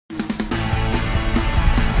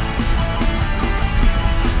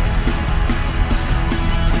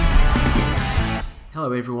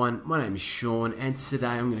Hello everyone, my name is Sean and today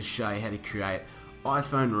I'm going to show you how to create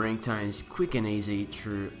iPhone ringtones quick and easy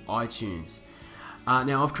through iTunes.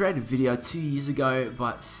 Now I've created a video 2 years ago,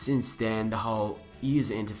 but since then the whole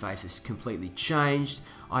user interface has completely changed.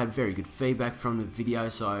 I had very good feedback from the video,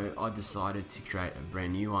 so I decided to create a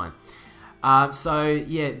brand new one. So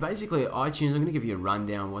basically iTunes, I'm going to give you a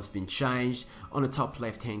rundown of what's been changed. On the top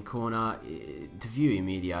left hand corner, to view your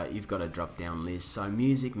media, you've got a drop down list, so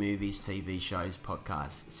music, movies, TV shows,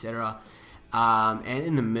 podcasts, etc. And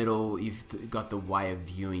in the middle you've got the way of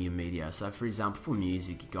viewing your media. So for example, for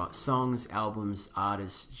music you've got songs, albums,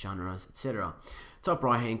 artists, genres, etc. Top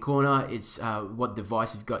right hand corner, it's what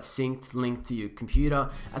device you've got synced, linked to your computer.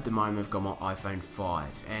 At the moment I've got my iPhone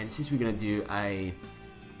 5, and since we're going to do a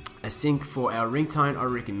sync for our ringtone, I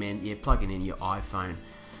recommend plugging in your iPhone.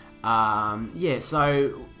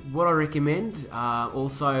 So what I recommend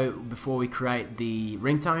also before we create the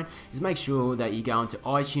ringtone is make sure that you go into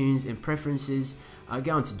iTunes and preferences,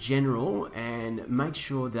 go into general and make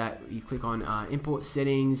sure that you click on import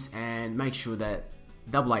settings and make sure that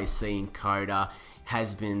AAC encoder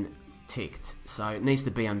has been ticked. So it needs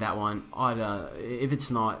to be on that one. If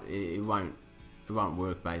it's not, it won't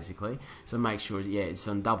work basically. So make sure it's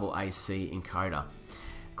on AAC encoder.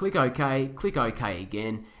 Click OK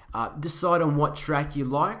again. Decide on what track you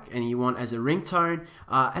like and you want as a ringtone.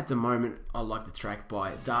 At the moment I like the track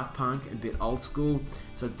by Daft Punk, a bit old school,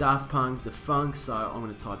 so Daft Punk, The Funk. So I'm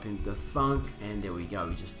going to type in The Funk and there we go,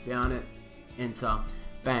 we just found it. Enter,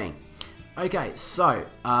 bang. Okay, so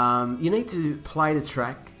you need to play the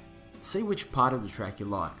track, see which part of the track you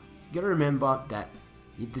like. You got to remember that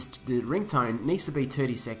the ringtone needs to be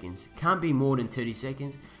 30 seconds, can't be more than 30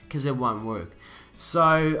 seconds because it won't work.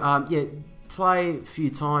 So play a few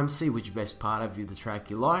times, see which best part of the track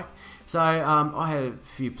you like. So I had a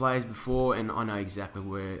few plays before and I know exactly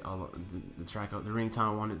where the ringtone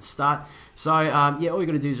I wanted to start. So all you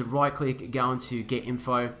got to do is right click, go into get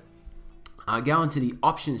info, go into the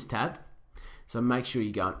options tab. So make sure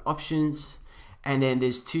you go in options, and then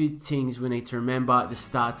there's two things we need to remember: the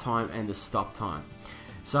start time and the stop time.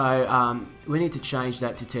 So we need to change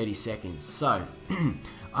that to 30 seconds. So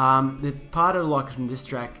the part I like from this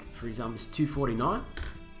track, for example, is 2:49,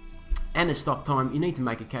 and the stop time, you need to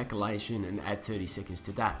make a calculation and add 30 seconds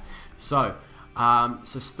to that. So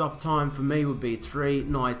stop time for me would be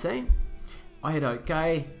 3:19. I hit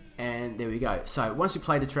OK and there we go. So once you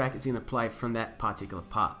play the track, it's going to play from that particular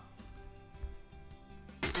part.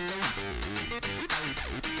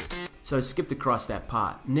 So skipped across that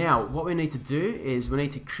part. Now what we need to do is we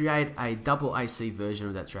need to create a AAC version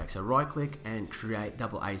of that track. So right click and create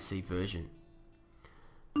AAC version.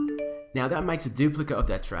 Now that makes a duplicate of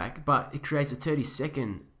that track, but it creates a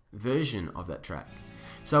 30-second version of that track.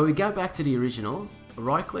 So we go back to the original,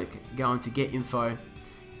 right click, go into get info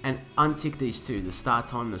and untick these two, the start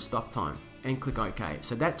time and the stop time, and click OK.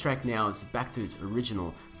 So that track now is back to its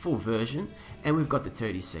original full version and we've got the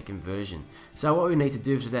 30-second version. So what we need to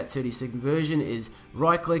do for that 30-second version is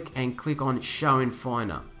right click and click on show in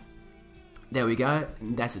Finder. There we go,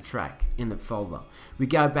 and that's a track in the folder. We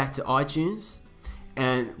go back to iTunes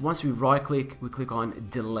and once we right click, we click on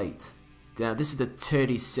delete. Now this is the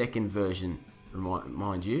 30-second version,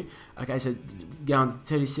 mind you. Okay, so go on to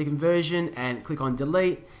the 30-second version and click on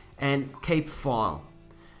delete and keep file.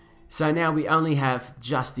 So now we only have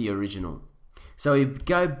just the original. So we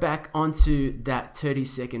go back onto that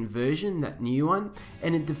 30-second version, that new one,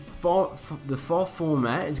 and the file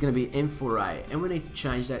format is going to be M4A, and we need to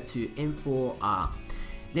change that to M4R.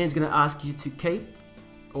 Then it's going to ask you to keep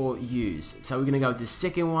or use. So we're going to go with the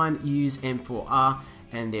second one, use M4R,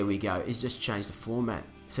 and there we go. It's just changed the format.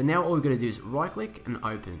 So now all we're going to do is right click and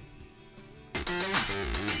open.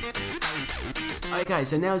 Okay,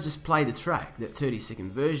 so now it's just play the track, that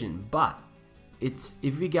 30-second version, but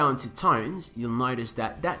if we go into tones, you'll notice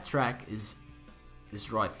that that track is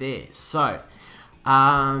right there. So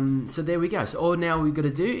so there we go. So all now we've got to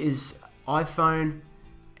do is iPhone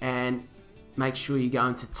and make sure you go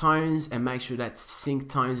into tones and make sure that sync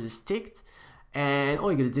tones is ticked, and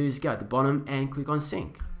all you got to do is go at the bottom and click on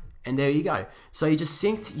sync, and there you go. So you just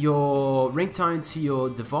synced your ringtone to your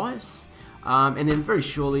device. And then very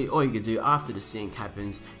shortly, all you can do after the sync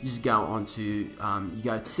happens, you just go onto, you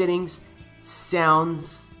go to settings,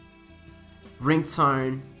 sounds,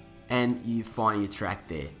 ringtone, and you find your track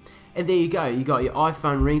there. And there you go, you got your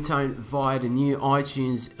iPhone ringtone via the new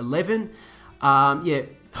iTunes 11.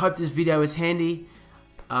 Hope this video is handy.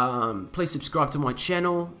 Please subscribe to my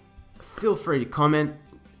channel. Feel free to comment.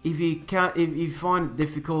 If you find it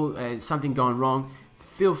difficult and something going wrong,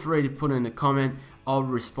 feel free to put in a comment. I'll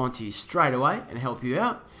respond to you straight away and help you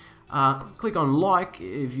out. Click on like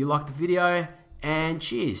if you like the video, and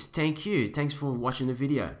cheers. Thank you. Thanks for watching the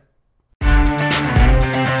video.